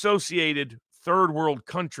always associated third world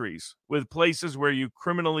countries with places where you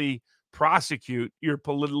criminally prosecute your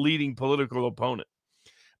leading political opponent.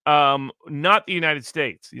 Not the United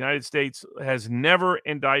States. The United States has never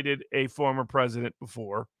indicted a former president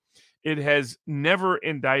before. It has never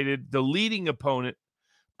indicted the leading opponent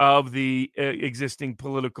of the existing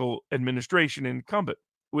political administration incumbent.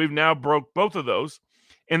 We've now broke both of those,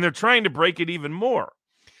 and they're trying to break it even more.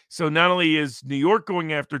 So not only is New York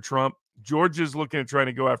going after Trump, Georgia's looking at trying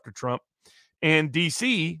to go after Trump, and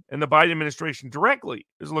D.C. and the Biden administration directly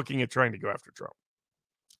is looking at trying to go after Trump.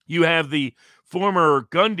 You have the former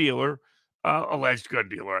gun dealer, alleged gun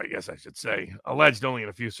dealer, I guess I should say, alleged only in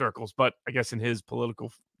a few circles, but I guess in his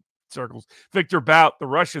political circles, Victor Bout, the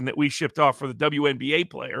Russian that we shipped off for the WNBA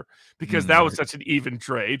player, because that was such an even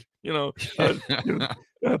trade.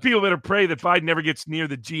 People better pray that Biden never gets near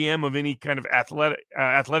the GM of any kind of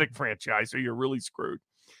athletic franchise, or you're really screwed.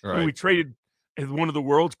 Right. We traded one of the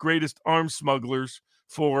world's greatest arms smugglers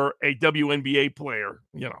for a WNBA player.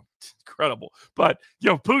 It's incredible. But,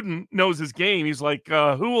 Putin knows his game. He's like,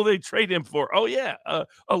 who will they trade him for? Oh, yeah,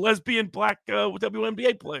 a lesbian black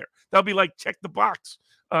WNBA player. That'll be like, check the box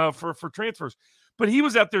for transfers. But he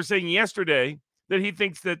was out there saying yesterday that he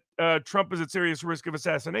thinks that Trump is at serious risk of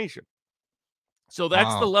assassination. So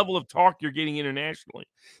that's the level of talk you're getting internationally.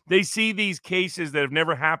 They see these cases that have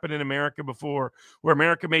never happened in America before, where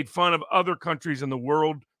America made fun of other countries in the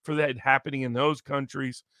world for that happening in those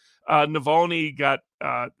countries. Navalny got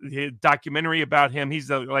his documentary about him. He's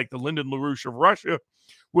like the Lyndon LaRouche of Russia,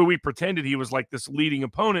 where we pretended he was like this leading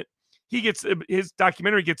opponent. His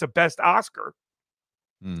documentary gets a best Oscar.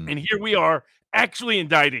 And here we are actually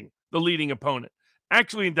indicting the leading opponent,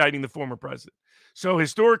 actually indicting the former president. So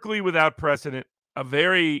historically, without precedent,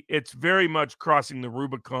 it's very much crossing the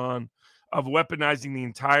Rubicon of weaponizing the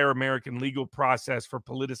entire American legal process for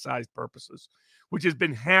politicized purposes, which has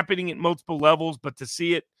been happening at multiple levels, but to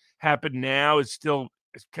see it happen now is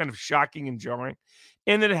kind of shocking and jarring.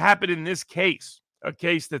 And that it happened in this case, a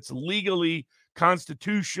case that's legally,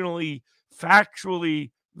 constitutionally,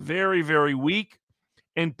 factually very, very weak,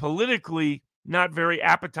 and politically not very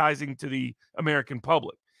appetizing to the American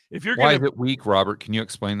public. Why is it weak, Robert? Can you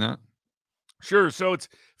explain that? Sure. So it's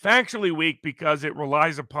factually weak because it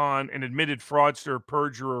relies upon an admitted fraudster,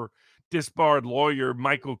 perjurer, disbarred lawyer,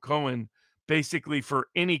 Michael Cohen, basically for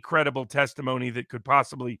any credible testimony that could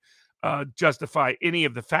possibly justify any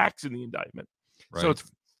of the facts in the indictment. Right. So it's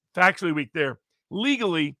factually weak there.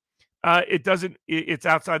 Legally, it's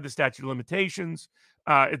outside the statute of limitations.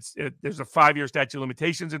 There's a 5-year statute of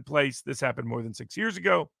limitations in place. This happened more than 6 years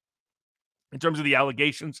ago. In terms of the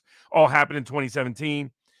allegations, all happened in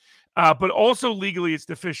 2017. But also legally, it's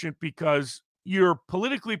deficient because you're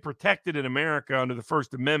politically protected in America under the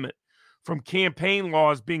First Amendment from campaign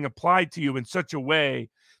laws being applied to you in such a way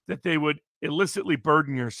that they would illicitly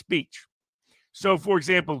burden your speech. So, for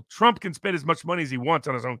example, Trump can spend as much money as he wants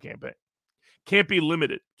on his own campaign. Can't be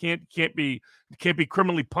limited. Can't be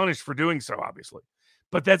criminally punished for doing so, obviously.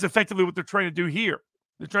 But that's effectively what they're trying to do here.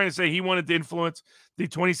 They're trying to say he wanted to influence the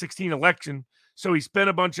 2016 election, so he spent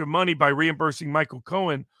a bunch of money by reimbursing Michael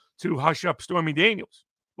Cohen to hush up Stormy Daniels.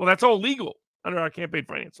 Well, that's all legal under our campaign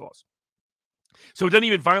finance laws. So it doesn't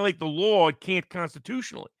even violate the law. It can't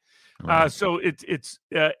constitutionally. Right.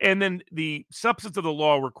 And then the substance of the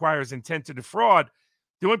law requires intent to defraud.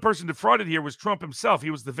 The only person defrauded here was Trump himself.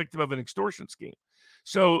 He was the victim of an extortion scheme.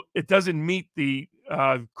 So it doesn't meet the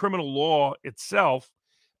criminal law itself,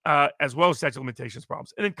 as well as statute of limitations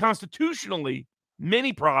problems. And then constitutionally,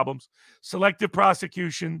 many problems, selective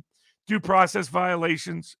prosecution, due process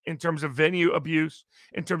violations in terms of venue abuse,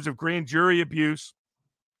 in terms of grand jury abuse,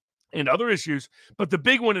 and other issues. But the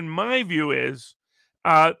big one, in my view, is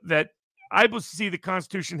that I see the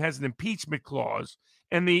Constitution has an impeachment clause,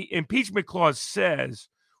 and the impeachment clause says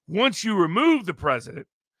once you remove the president,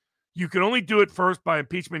 you can only do it first by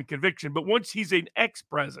impeachment and conviction. But once he's an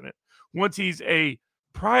ex-president, once he's a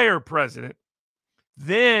prior president,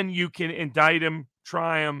 then you can indict him,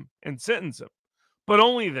 try him, and sentence him. But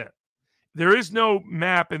only then. There is no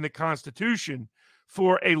map in the Constitution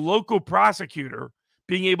for a local prosecutor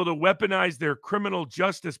being able to weaponize their criminal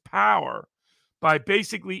justice power by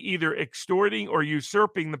basically either extorting or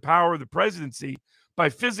usurping the power of the presidency by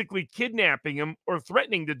physically kidnapping them or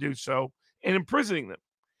threatening to do so and imprisoning them.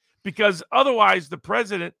 Because otherwise, the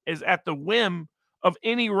president is at the whim of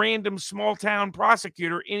any random small town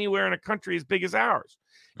prosecutor anywhere in a country as big as ours.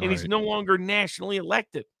 And he's no longer nationally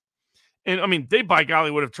elected. And I mean, they by golly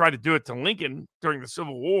would have tried to do it to Lincoln during the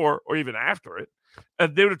Civil War or even after it.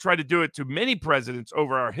 They would have tried to do it to many presidents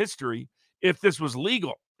over our history if this was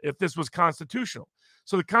legal, if this was constitutional.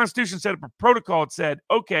 So the Constitution set up a protocol. It said,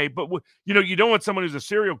 okay, but you don't want someone who's a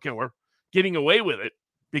serial killer getting away with it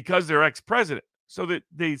because they're ex-president. So that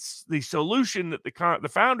the solution that the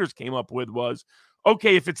founders came up with was,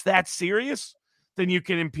 okay, if it's that serious, then you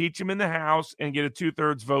can impeach him in the House and get a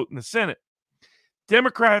 2/3 vote in the Senate.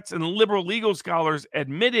 Democrats and liberal legal scholars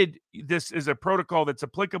admitted this is a protocol that's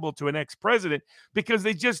applicable to an ex-president because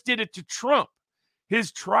they just did it to Trump.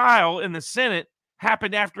 His trial in the Senate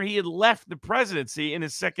happened after he had left the presidency in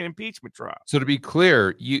his second impeachment trial. So to be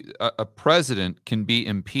clear, a president can be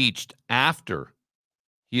impeached after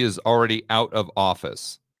he is already out of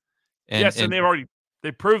office. And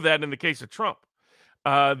they proved that in the case of Trump,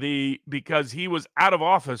 because he was out of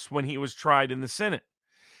office when he was tried in the Senate.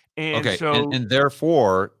 And okay, so, and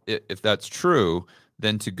therefore, if that's true,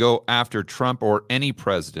 then to go after Trump or any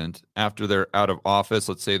president after they're out of office,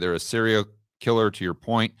 let's say they're a serial killer, to your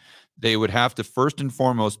point, they would have to first and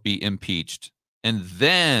foremost be impeached. And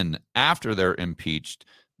then after they're impeached,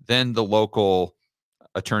 then the local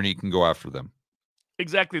attorney can go after them.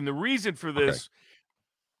 Exactly. And the reason for this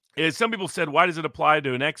is some people said, why does it apply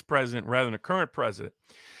to an ex-president rather than a current president?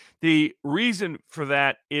 The reason for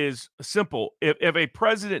that is simple. If a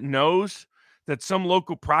president knows that some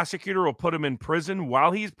local prosecutor will put him in prison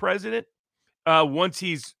while he's president, once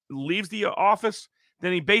he leaves the office,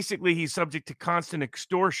 then he's subject to constant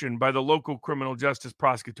extortion by the local criminal justice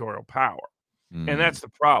prosecutorial power. And that's the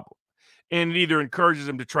problem. And it either encourages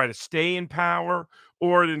him to try to stay in power,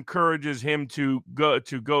 or it encourages him to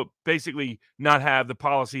go basically not have the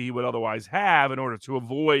policy he would otherwise have in order to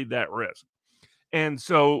avoid that risk. And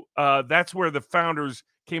so that's where the founders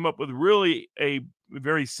came up with really a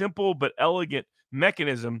very simple but elegant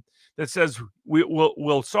mechanism that says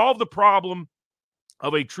we'll solve the problem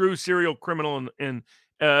of a true serial criminal and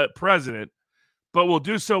president, but we'll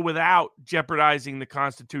do so without jeopardizing the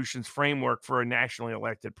Constitution's framework for a nationally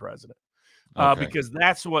elected president. Because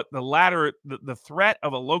that's what the threat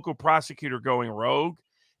of a local prosecutor going rogue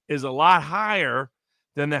is a lot higher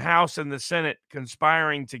than the House and the Senate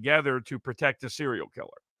conspiring together to protect a serial killer.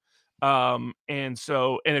 And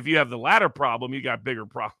if you have the latter problem, you got bigger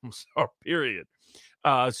problems, period.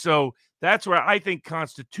 So that's where I think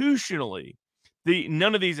constitutionally,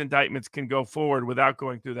 none of these indictments can go forward without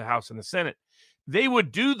going through the House and the Senate. They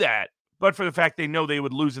would do that, but for the fact they know they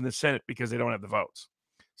would lose in the Senate because they don't have the votes.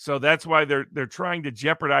 So that's why they're trying to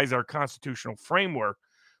jeopardize our constitutional framework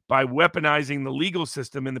by weaponizing the legal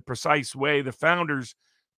system in the precise way the founders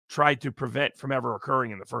tried to prevent from ever occurring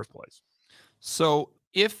in the first place. So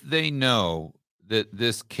if they know that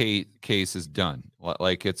this case is done,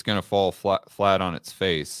 like it's going to fall flat on its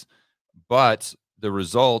face, but the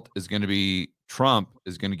result is going to be Trump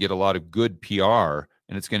is going to get a lot of good PR,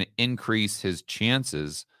 and it's going to increase his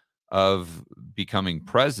chances of becoming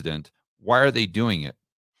president, why are they doing it?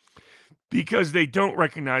 Because they don't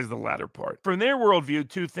recognize the latter part. From their worldview,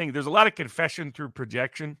 two things. There's a lot of confession through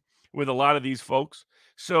projection with a lot of these folks.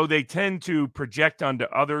 So they tend to project onto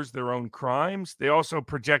others their own crimes. They also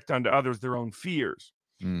project onto others their own fears.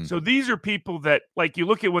 So these are people that, like, you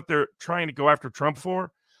look at what they're trying to go after Trump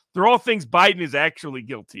for, they're all things Biden is actually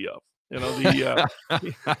guilty of.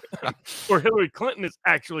 Or Hillary Clinton is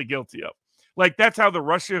actually guilty of. Like, that's how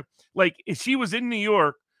she was in New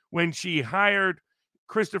York when she hired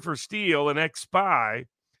Christopher Steele, an ex-spy,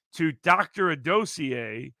 to doctor a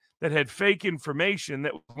dossier that had fake information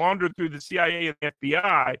that was laundered through the CIA and the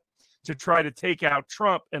FBI to try to take out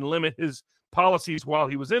Trump and limit his policies while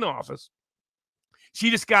he was in office. She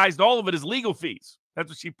disguised all of it as legal fees. That's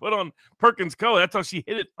what she put on Perkins Code. That's how she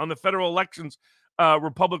hid it on the federal elections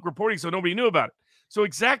Republic reporting, so nobody knew about it. So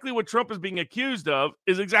exactly what Trump is being accused of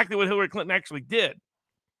is exactly what Hillary Clinton actually did.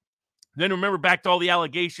 Then remember back to all the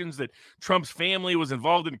allegations that Trump's family was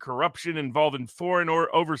involved in corruption, involved in foreign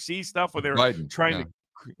or overseas stuff where they were trying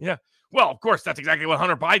to. Well, of course, that's exactly what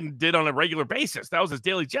Hunter Biden did on a regular basis. That was his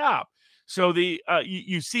daily job. So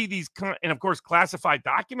you see these, and of course, classified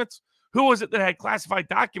documents. Who was it that had classified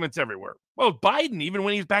documents everywhere? Well, Biden, even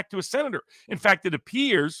when he's back to a senator. In fact, it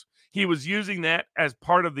appears he was using that as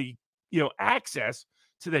part of the access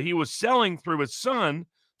to that he was selling through his son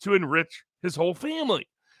to enrich his whole family.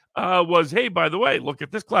 Hey, by the way, look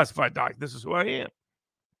at this classified doc. This is who I am.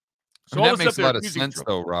 I mean, that makes a lot of sense,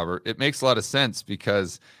 though, Robert. It makes a lot of sense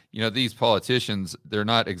because, these politicians, they're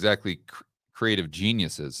not exactly creative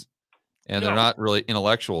geniuses, and they're not really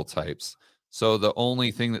intellectual types. So the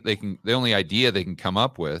only idea they can come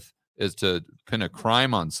up with is to pin a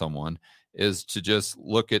crime on someone, is to just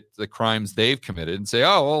look at the crimes they've committed and say,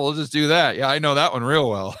 oh, well, we'll just do that. Yeah, I know that one real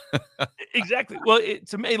well. Exactly. Well,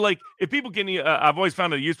 to me, like, if people can, I've always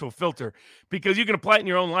found it a useful filter because you can apply it in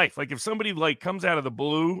your own life. Like, if somebody comes out of the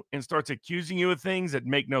blue and starts accusing you of things that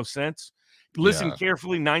make no sense, listen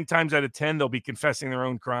carefully. 9 times out of 10, they'll be confessing their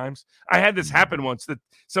own crimes. I had this happen once, that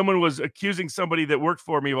someone was accusing somebody that worked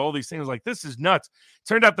for me of all these things. Like, this is nuts.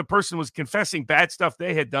 Turned out the person was confessing bad stuff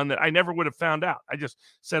they had done that I never would have found out. I just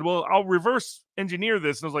said, well, I'll reverse engineer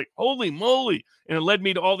this. And I was like, holy moly. And it led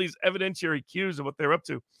me to all these evidentiary cues of what they're up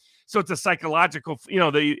to. So it's a psychological,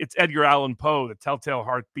 it's Edgar Allan Poe, the telltale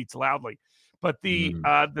heart beats loudly. But the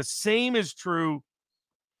same is true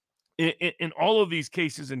in all of these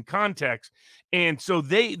cases in context. And so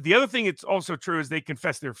the other thing it's also true is they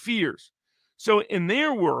confess their fears. So in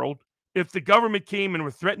their world, if the government came and were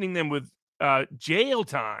threatening them with jail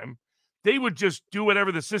time, they would just do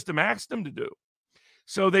whatever the system asked them to do.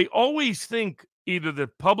 So they always think either the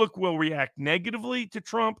public will react negatively to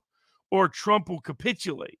Trump or Trump will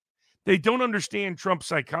capitulate. They don't understand Trump's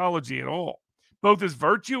psychology at all. Both his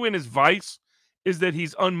virtue and his vice is that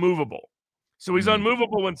he's unmovable. So he's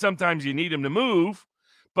unmovable when sometimes you need him to move,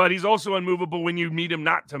 but he's also unmovable when you need him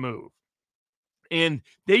not to move. And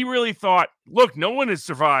they really thought, look, no one has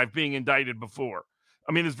survived being indicted before.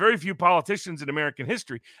 I mean, there's very few politicians in American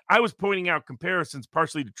history. I was pointing out comparisons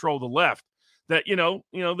partially to troll the left that,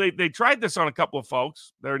 they tried this on a couple of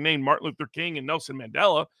folks. They're named Martin Luther King and Nelson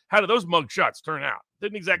Mandela. How did those mugshots turn out?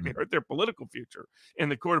 Didn't exactly hurt their political future in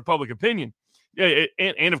the court of public opinion. Yeah,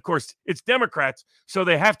 and of course, it's Democrats, so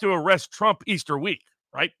they have to arrest Trump Easter week,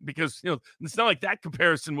 right? Because, it's not like that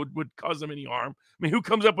comparison would cause them any harm. I mean, who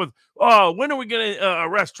comes up with, oh, when are we going to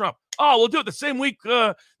arrest Trump? Oh, we'll do it the same week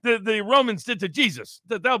the Romans did to Jesus.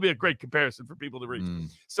 That'll be a great comparison for people to read.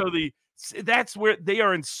 So that's where they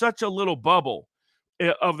are in such a little bubble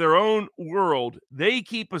of their own world. They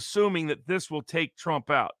keep assuming that this will take Trump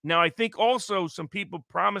out. Now, I think also some people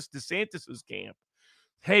promised DeSantis's camp,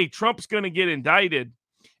 hey, Trump's going to get indicted,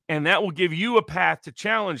 and that will give you a path to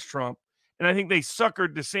challenge Trump. And I think they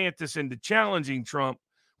suckered DeSantis into challenging Trump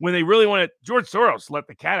when they really wanted. George Soros let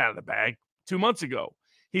the cat out of the bag 2 months ago.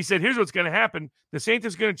 He said, here's what's going to happen. DeSantis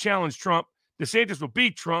is going to challenge Trump. DeSantis will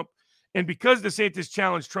beat Trump. And because DeSantis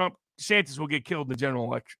challenged Trump, DeSantis will get killed in the general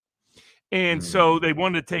election. And so they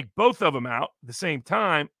wanted to take both of them out at the same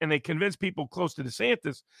time. And they convinced people close to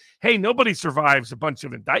DeSantis, hey, nobody survives a bunch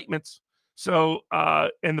of indictments. So,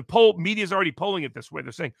 and the media is already polling it this way.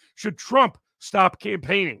 They're saying, should Trump stop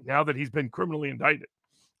campaigning now that he's been criminally indicted?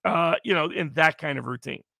 In that kind of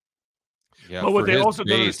routine. Yeah, but what they also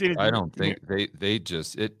don't understand is I don't think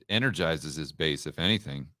it energizes his base, if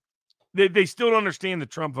anything. They still don't understand the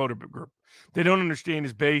Trump voter group. They don't understand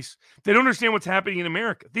his base. They don't understand what's happening in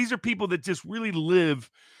America. These are people that just really live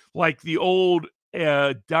like the old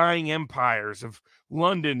dying empires of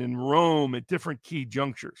London and Rome at different key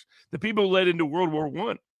junctures. The people who led into World War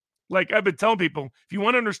I. Like I've been telling people, if you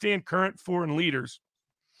want to understand current foreign leaders,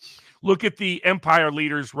 look at the empire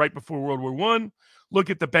leaders right before World War I. Look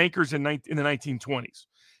at the bankers in the 1920s.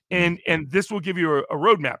 And this will give you a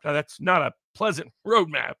roadmap. Now, that's not a pleasant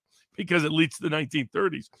roadmap because it leads to the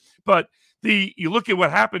 1930s. But you look at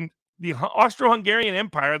what happened. The Austro-Hungarian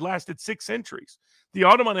Empire had lasted 6 centuries. The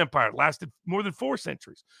Ottoman Empire lasted more than 4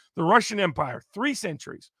 centuries. The Russian Empire, 3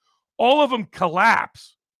 centuries. All of them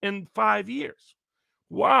collapse in 5 years.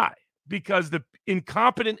 Why? Because the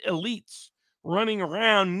incompetent elites running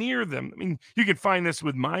around near them. I mean, you can find this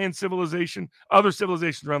with Mayan civilization, other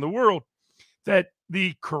civilizations around the world, that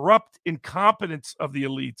the corrupt incompetence of the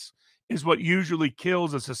elites is what usually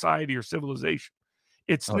kills a society or civilization.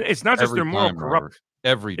 It's not just their moral corruption.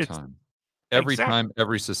 Every time,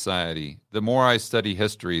 every society. The more I study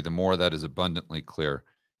history, the more that is abundantly clear.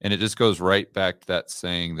 And it just goes right back to that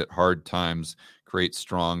saying that hard times create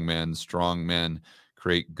strong men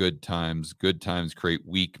create good times create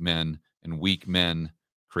weak men, and weak men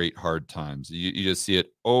create hard times. You just see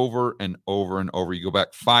it over and over and over. You go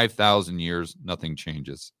back 5,000 years, nothing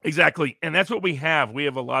changes. Exactly. And that's what we have. We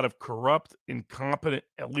have a lot of corrupt, incompetent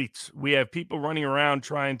elites. We have people running around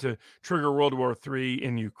trying to trigger World War III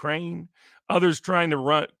in Ukraine, others trying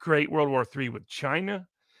to create World War III with China.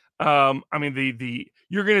 I think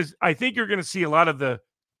you're going to see a lot of the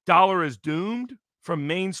dollar is doomed from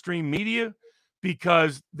mainstream media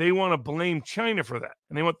because they want to blame China for that.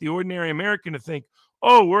 And they want the ordinary American to think,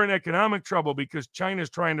 oh, we're in economic trouble because China's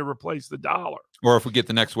trying to replace the dollar. Or if we get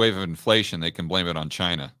the next wave of inflation, they can blame it on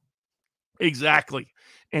China. Exactly.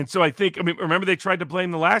 And so I think, remember they tried to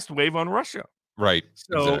blame the last wave on Russia. Right.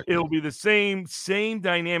 So exactly. It'll be the same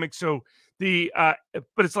dynamic. So but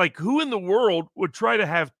it's like, who in the world would try to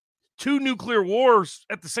have two nuclear wars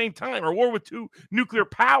at the same time, or war with two nuclear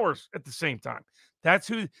powers at the same time? That's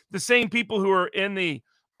the same people who are in the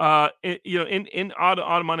in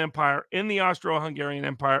Ottoman Empire, in the Austro-Hungarian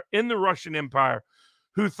Empire, in the Russian Empire,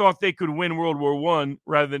 who thought they could win World War I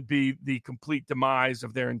rather than be the complete demise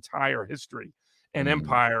of their entire history and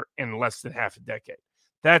empire in less than half a decade.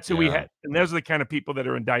 That's who we had. And those are the kind of people that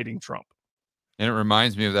are indicting Trump. And it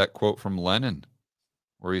reminds me of that quote from Lenin,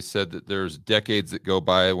 where he said that there's decades that go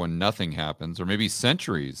by when nothing happens, or maybe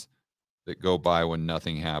centuries that go by when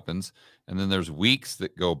nothing happens. And then there's weeks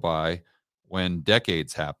that go by when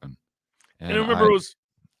decades happen. And remember,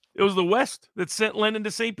 it was the West that sent Lenin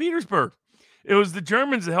to St. Petersburg. It was the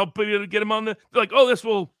Germans that helped get him on they're like, oh, this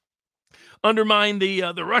will undermine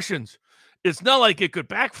the Russians. It's not like it could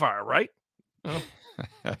backfire, right? Oh.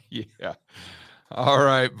 Yeah. All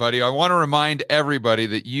right, buddy. I want to remind everybody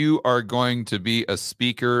that you are going to be a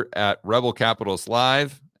speaker at Rebel Capitalist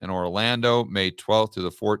Live in Orlando, May 12th to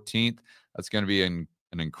the 14th. That's going to be an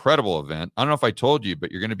incredible event. I don't know if I told you,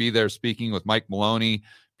 but you're going to be there speaking with Mike Maloney,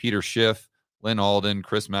 Peter Schiff, Lynn Alden,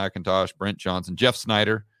 Chris McIntosh, Brent Johnson, Jeff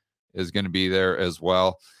Snyder is going to be there as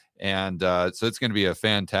well. And so it's going to be a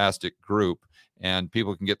fantastic group, and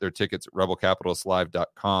people can get their tickets at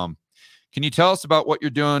rebelcapitalistlive.com. Can you tell us about what you're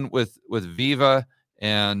doing with Viva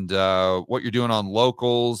and what you're doing on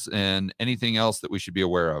locals and anything else that we should be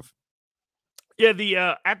aware of?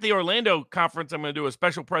 Yeah, at the Orlando conference, I'm going to do a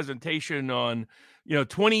special presentation on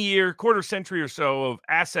 20-year, quarter century or so of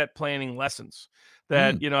asset planning lessons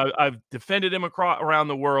that I've defended them around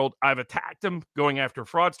the world. I've attacked them, going after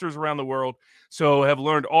fraudsters around the world. So have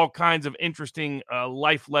learned all kinds of interesting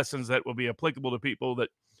life lessons that will be applicable to people that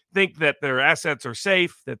think that their assets are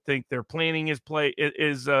safe, that think their planning is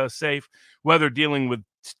safe, whether dealing with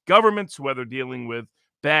governments, whether dealing with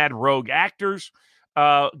bad rogue actors.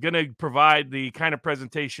 Going to provide the kind of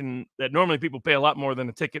presentation that normally people pay a lot more than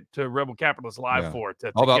a ticket to Rebel Capitalist Live for.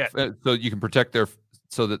 So you can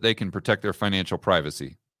so that they can protect their financial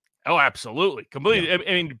privacy. Oh, absolutely. Completely. Yeah.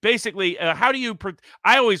 I mean, basically, how do you,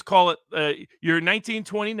 I always call it, you're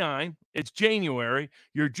 1929, it's January,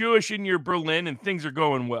 you're Jewish and you're Berlin, and things are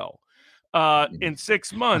going well. In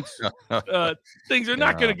 6 months, things are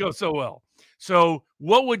not going to go so well. So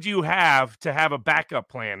what would you have to have a backup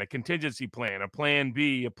plan, a contingency plan, a plan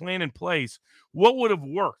B, a plan in place? What would have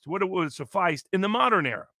worked? What would have sufficed in the modern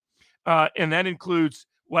era? And that includes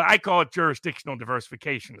what I call it jurisdictional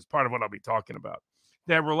diversification as part of what I'll be talking about.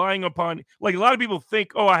 That relying upon, like a lot of people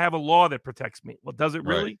think, oh, I have a law that protects me. Well, does it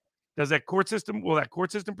really? Right. Does that court system, will that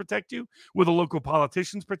court system protect you? Will the local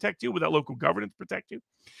politicians protect you? Will that local governance protect you?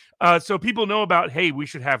 So people know about, hey, we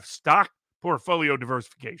should have stock portfolio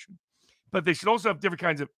diversification, but they should also have different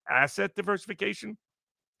kinds of asset diversification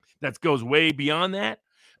that goes way beyond that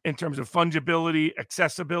in terms of fungibility,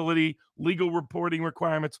 accessibility, legal reporting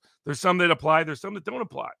requirements. There's some that apply. There's some that don't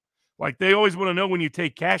apply. Like they always want to know when you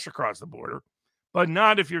take cash across the border, but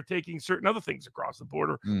not if you're taking certain other things across the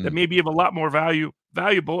border that may be of a lot more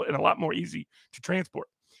valuable and a lot more easy to transport.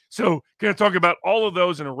 So going to talk about all of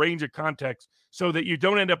those in a range of contexts so that you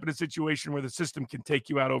don't end up in a situation where the system can take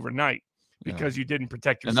you out overnight because you didn't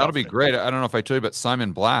protect yourself. And that'll be great. I don't know if I told you, but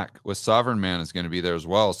Simon Black with Sovereign Man is going to be there as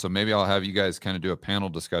well. So maybe I'll have you guys kind of do a panel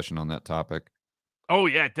discussion on that topic. Oh,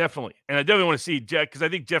 yeah, definitely. And I definitely want to see Jeff, because I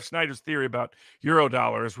think Jeff Snyder's theory about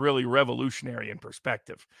Eurodollar is really revolutionary in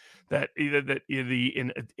perspective. That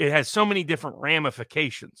it has so many different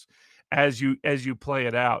ramifications as you play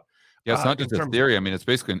it out. Yeah, it's not just a theory. I mean, it's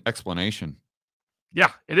basically an explanation.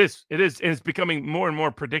 Yeah, it is. It is. And it's becoming more and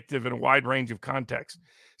more predictive in a wide range of contexts.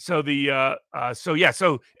 So and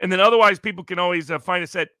then otherwise people can always find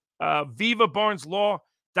us at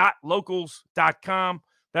vivabarneslaw.locals.com.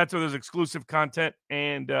 That's where there's exclusive content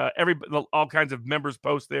and all kinds of members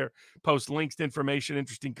post there, post links to information,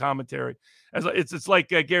 interesting commentary. It's like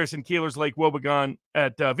Garrison Keillor's Lake Wobegon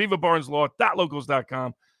at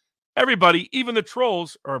vivabarneslaw.locals.com. Everybody, even the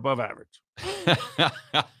trolls, are above average.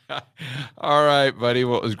 All right, buddy.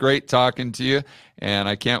 Well, it was great talking to you, and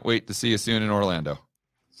I can't wait to see you soon in Orlando.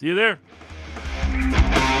 See you there.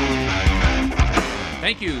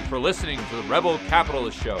 Thank you for listening to the Rebel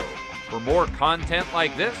Capitalist Show. For more content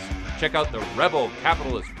like this, check out the Rebel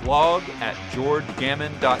Capitalist blog at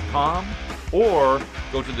georgegammon.com or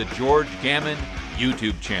go to the George Gammon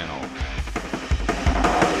YouTube channel.